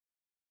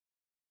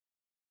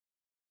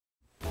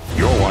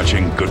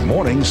watching Good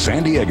Morning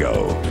San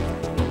Diego.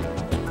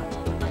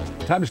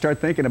 Time to start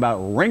thinking about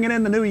ringing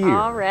in the new year.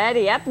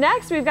 Alrighty, up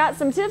next we've got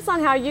some tips on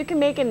how you can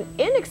make an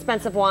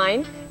inexpensive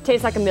wine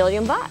taste like $1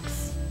 million.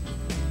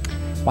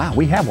 Wow,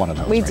 we have one of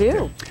those. We right do.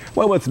 there.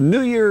 Well, with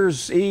New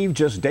Year's Eve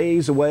just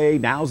days away,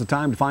 now's the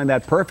time to find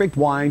that perfect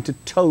wine to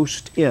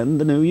toast in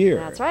the new year.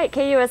 That's right.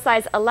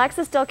 KUSI's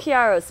Alexis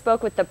DelChiaro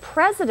spoke with the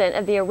president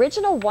of the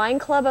Original Wine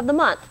Club of the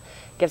Month.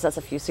 Gives us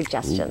a few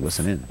suggestions. Ooh,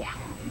 listen in. Yeah.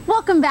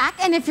 Welcome back,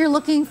 and if you're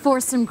looking for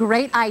some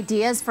great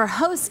ideas for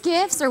host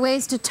gifts or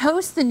ways to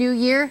toast the new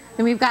year,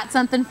 then we've got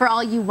something for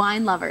all you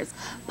wine lovers.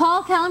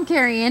 Paul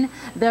Kalemkiarian,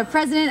 the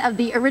president of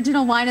the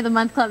Original Wine of the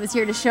Month Club, is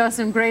here to show us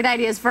some great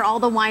ideas for all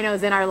the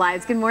winos in our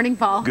lives. Good morning,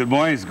 Paul. Good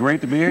morning. It's great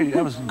to be here.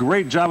 That was a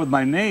great job with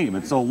my name.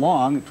 It's so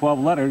long, 12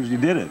 letters. You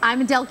did it. I'm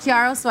a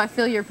DelChiaro, so I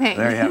feel your pain.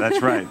 There you have.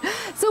 That's right.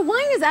 So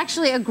wine is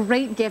actually a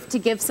great gift to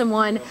give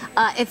someone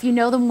if you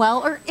know them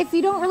well or if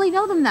you don't really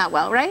know them that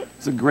well, right?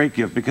 It's a great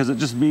gift because it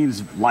just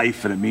means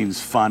life and it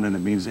means fun and it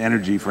means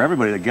energy for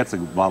everybody that gets a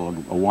bottle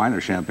of wine or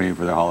champagne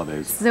for their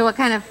holidays. So what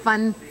kind of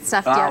fun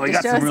stuff do you have to show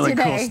us today? We got some really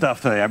cool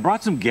stuff today. I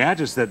brought some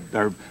gadgets that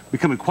are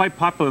becoming quite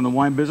popular in the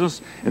wine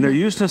business, and they're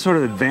used to sort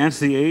of advance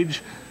the age.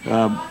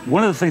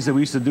 One of the things that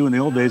we used to do in the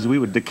old days is we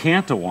would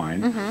decant a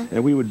wine,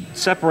 and we would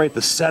separate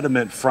the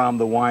sediment from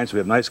the wine so we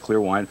have nice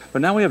clear wine.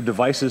 But now we have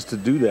devices to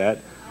do that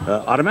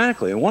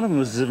automatically, and one of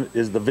them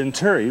is the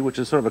Venturi, which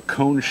is sort of a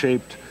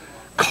cone-shaped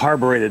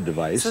carbureted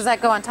device. So does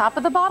that go on top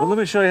of the bottle? Well,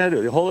 let me show you how to do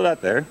it. You hold it out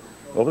there,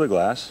 over the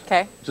glass.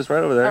 Okay. Just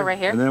right over there. Oh, right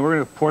here? And then we're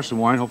going to pour some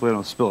wine. Hopefully I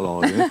don't spill it all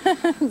over you.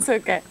 It's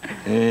okay.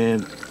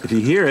 And if you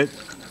hear it,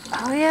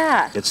 Oh,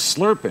 yeah. it's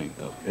slurping.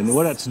 And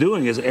what that's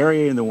doing is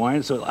aerating the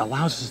wine, so it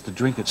allows us to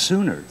drink it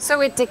sooner.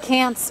 So it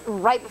decants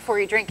right before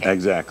you drink it?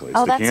 Exactly. It's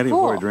Oh, that's decanting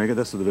before cool. you drink it.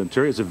 That's the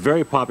Venturi. It's a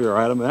very popular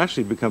item. It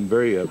actually become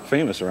very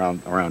famous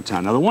around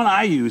town. Now, the one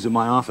I use in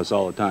my office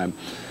all the time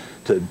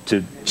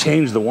to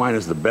change the wine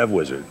is the Bev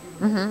Wizard.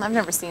 I've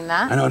never seen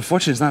that. I know,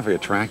 unfortunately, it's not very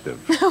attractive.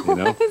 You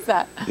know? What is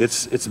that?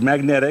 It's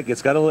magnetic.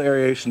 It's got a little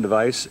aeration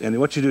device, and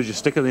what you do is you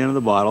stick it at the end of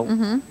the bottle,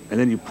 and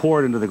then you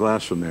pour it into the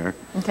glass from there.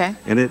 Okay.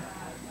 And it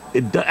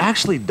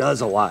actually does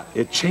a lot.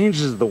 It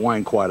changes the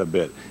wine quite a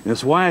bit, and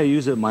it's why I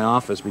use it in my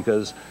office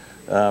because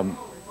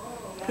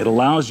it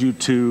allows you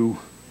to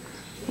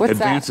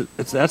advance it.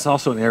 That's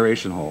also an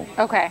aeration hole.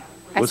 Okay.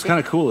 What's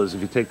kind of cool is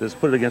if you take this,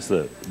 put it against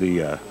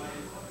the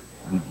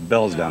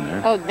bells down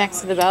there. Oh,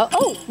 next to the bell.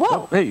 Oh,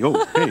 whoa. Hey.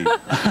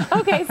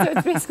 Okay, so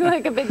it's basically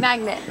like a big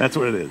magnet. That's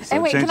what it is. So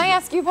And wait, it can I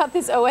changes ask you about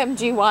this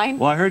OMG wine?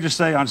 Well, I heard you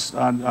say on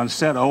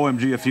set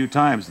OMG a few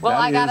times. Well,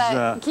 That I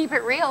gotta is, keep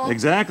it real.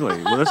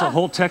 Exactly. Well, that's a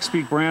whole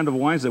tech-speak brand of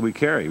wines that we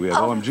carry. We have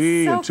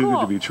OMG so and Too Good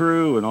cool. to Be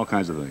True and all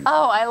kinds of things.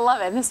 Oh, I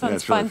love it. This one's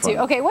it's really fun, too.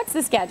 fun. Okay, what's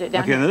this gadget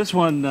down Okay, here? now this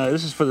one,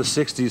 this is for the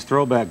 60s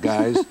throwback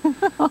guys.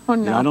 Oh, no. You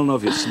know, I don't know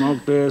if you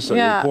smoke this or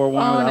Yeah. you pour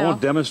wine. Oh, I no.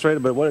 won't demonstrate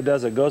it, but what it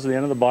does, it goes to the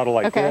end of the bottle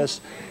like Okay.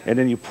 this, and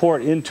then you pour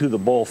it into the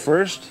bowl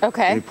first,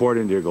 Okay. and you pour it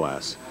into your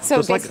glass. So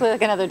it's basically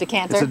like another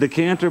decanter? It's a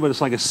decanter, but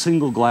it's like a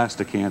single glass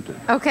decanter.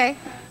 Okay.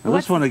 Now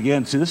this one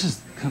again, see, this is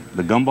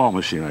the gumball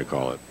machine, I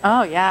call it.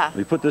 Oh, yeah.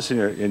 You put this in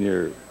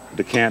your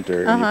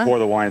decanter and you pour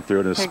the wine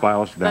through it and it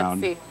spirals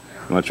down. Let's see.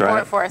 You want to try Pour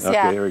it? it for us, okay,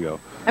 yeah. here we go.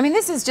 I mean,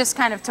 this is just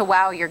kind of to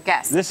wow your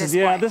guests. This at is, this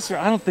yeah, point.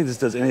 I don't think this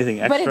does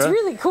anything extra. But it's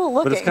really cool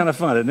looking. But it's kind of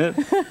fun, isn't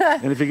it?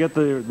 And if you get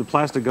the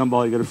plastic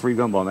gumball, you get a free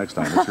gumball next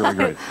time. It's really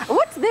great.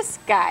 What's this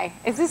guy?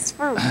 Is this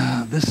for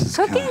This is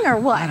cooking or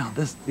what? I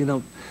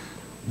don't,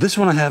 this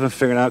one I haven't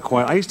figured out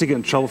quite. I used to get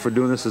in trouble for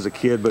doing this as a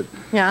kid, but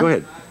Yeah. go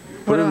ahead.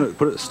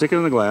 Stick it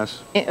in the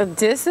glass.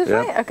 This is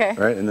right? Okay.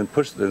 Right, and then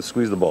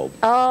squeeze the bulb.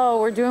 Oh,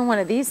 we're doing one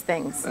of these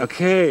things.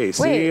 Okay,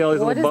 see Wait, all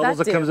these what little does bubbles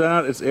that that do? comes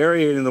out? It's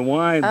aerating the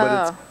wine,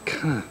 but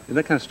Oh. isn't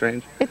that kind of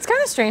strange? It's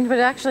kind of strange, but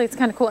actually it's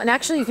kind of cool. And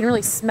actually you can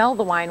really smell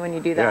the wine when you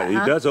do that, Yeah,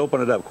 huh? it does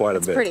open it up quite a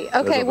bit. Pretty. It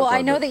does Okay, open well, it quite I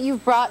a know bit. that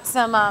you've brought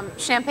some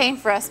champagne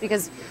for us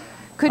because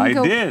couldn't I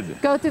go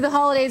did. go through the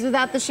holidays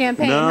without the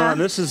champagne, No, huh?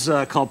 this is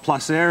called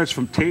Placere. It's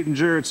from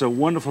Taittinger. It's a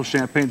wonderful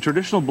champagne,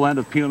 traditional blend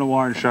of Pinot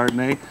Noir and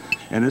Chardonnay,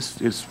 and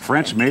it's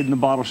French, made in the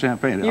bottle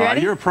champagne. You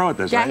ready? You're a pro at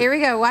this, Yeah, right? here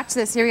we go. Watch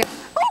this. Here we go.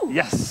 Oh!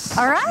 Yes.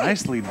 All right.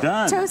 Nicely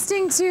done.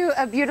 Toasting to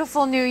a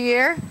beautiful new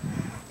year.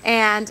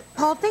 And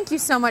Paul, thank you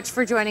so much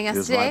for joining us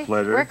It's today. my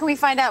pleasure. Where can we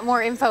find out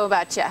more info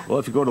about you? Well,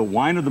 if you go to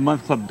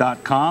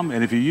wineofthemonthclub.com,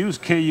 and if you use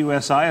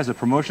KUSI as a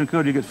promotion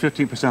code, you get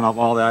 15% off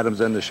all the items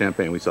in the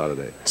champagne we saw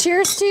today.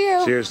 Cheers to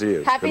you. Cheers to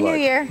you. Happy Good New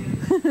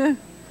luck. Year.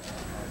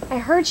 I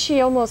heard she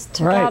almost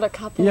took out a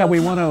couple Yeah, of... we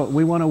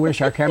want to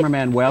wish our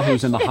cameraman well,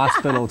 who's in the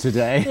hospital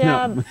today.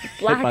 Yeah, hit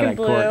black by and that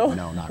cord. blue.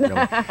 No, not really.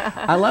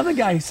 I love the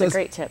guy. He says,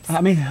 great tips.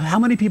 I mean, how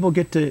many people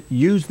get to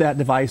use that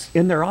device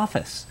in their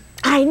office?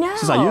 I know.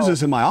 Says I use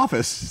this in my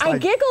office. It's I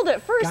like, giggled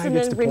at first guy and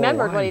gets then to pour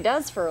remembered what wine. he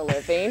does for a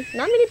living.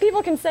 Not many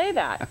people can say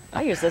that.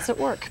 I use this at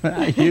work.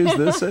 I use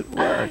this at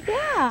work.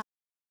 Yeah.